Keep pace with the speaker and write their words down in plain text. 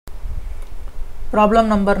Problem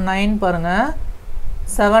number 9 பாருங்க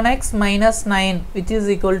 7x minus 9 which is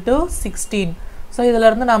equal to 16. So இதில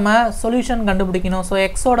இருந்து நாம solution கண்டுபிடிக்கணும். So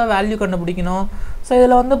x ஓட value கண்டுபிடிக்கணும். So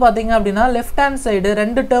இதில வந்து பாத்தீங்க அப்படினா left hand side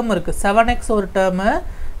ரெண்டு term இருக்கு. 7x ஒரு term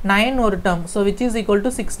 9 ஒரு term. So which is equal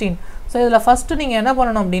to 16. So இதில first நீங்க என்ன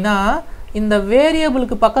பண்ணணும் அப்படினா இந்த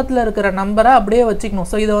வேரியபிளுக்கு பக்கத்துல இருக்கிற நம்பரை அப்படியே வச்சுக்கணும்.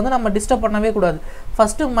 சோ இத வந்து நம்ம டிஸ்டர்ப் பண்ணவே கூடாது.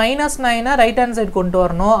 ஃபர்ஸ்ட் -9 ரைட் ஹேண்ட் சைடு கொண்டு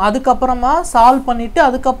வரணும். அதுக்கு அப்புறமா சால்வ் பண்ணிட்டு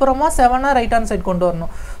அதுக்கு அப்புறமா 7 ரைட் ஹேண்ட் சைடு கொண்டு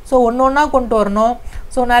வரணும். சோ ஒவ்வொண்ணா கொண்டு வரணும்.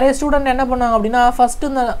 சோ நிறைய ஸ்டூடண்ட் என்ன பண்ணுவாங்க அப்படினா ஃபர்ஸ்ட்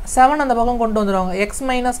இந்த 7 அந்த பக்கம் கொண்டு வந்துருவாங்க. x -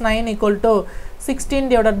 9 =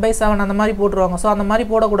 16/7 அந்த மாதிரி போட்டுருவாங்க. சோ அந்த மாதிரி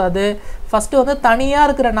போட கூடாது. ஃபர்ஸ்ட் வந்து தனியா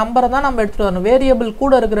இருக்கிற நம்பரை தான் நம்ம எடுத்துட்டு வரணும். வேரியபிள்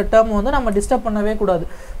கூட இருக்கிற டேர்ம் வந்து நம்ம டிஸ்டர்ப் பண்ணவே கூடாது.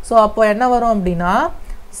 சோ அப்போ என்ன வரும் அப்படினா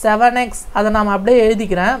 7x அதை நான் அப்படியே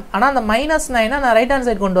எழுதிக்கிறேன். ஆனா அந்த -9 நான் ரைட் ஹேண்ட்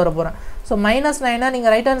சைடு கொண்டு வர போறேன். சோ -9 நீங்க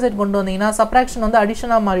ரைட் ஹேண்ட் சைடு கொண்டு வந்தீங்கன்னா சப்ட்ராக்ஷன் வந்து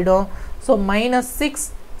அடிஷனா மாறிடும். சோ -16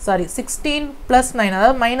 + 9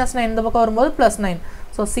 அதாவது -9 இந்த பக்கம் வரும்போது +9.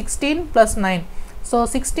 சோ 16 + 9. சோ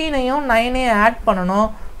 16ஐயும் 9ஐயும் ஆட் பண்ணனும்.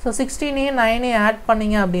 சோ 16ஐயும் 9ஐயும் ஆட்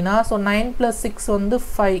பண்ணீங்க அப்படினா சோ 9 + 6 வந்து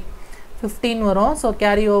 15 வரும். So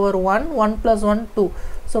carry over 1 + 1 2.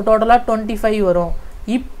 சோ டோட்டலா 25 வரும்.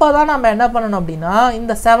 இப்போதான் நம்ம என்ன பண்ணணும் அப்படினா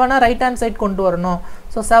இந்த 7 ரைட் ஹேண்ட் சைடு கொண்டு வரணும்.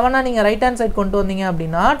 சோ 7 நீங்க ரைட் ஹேண்ட் சைடு கொண்டு வந்தீங்க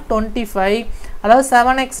அப்படினா 25 அதாவது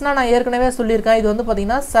 7x னா நான் ஏற்கனவே சொல்லிருக்கேன். இது வந்து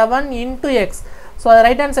பாத்தீங்கன்னா 7 * x. So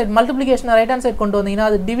right hand side மல்டிப்ளிகேஷனை right hand side கொண்டு வந்தீங்கன்னா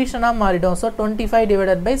அது டிவிஷனா மாறிடும். சோ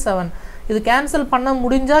 25/7. இது கேன்சல் பண்ண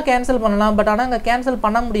முடிஞ்சா கேன்சல் பண்ணலாம். பட் ஆனா இங்க கேன்சல்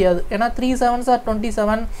பண்ண முடியாது. ஏனா 3 7s are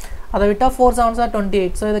 27. அதை விட்டா 4 7s are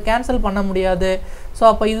 28. சோ இத கேன்சல் பண்ண முடியாது. சோ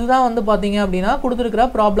அப்ப இதுதான் வந்து பாத்தீங்க அப்படினா கொடுத்திருக்கிற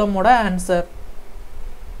ப்ராப்ளமோட answer.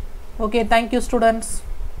 Okay, thank you students.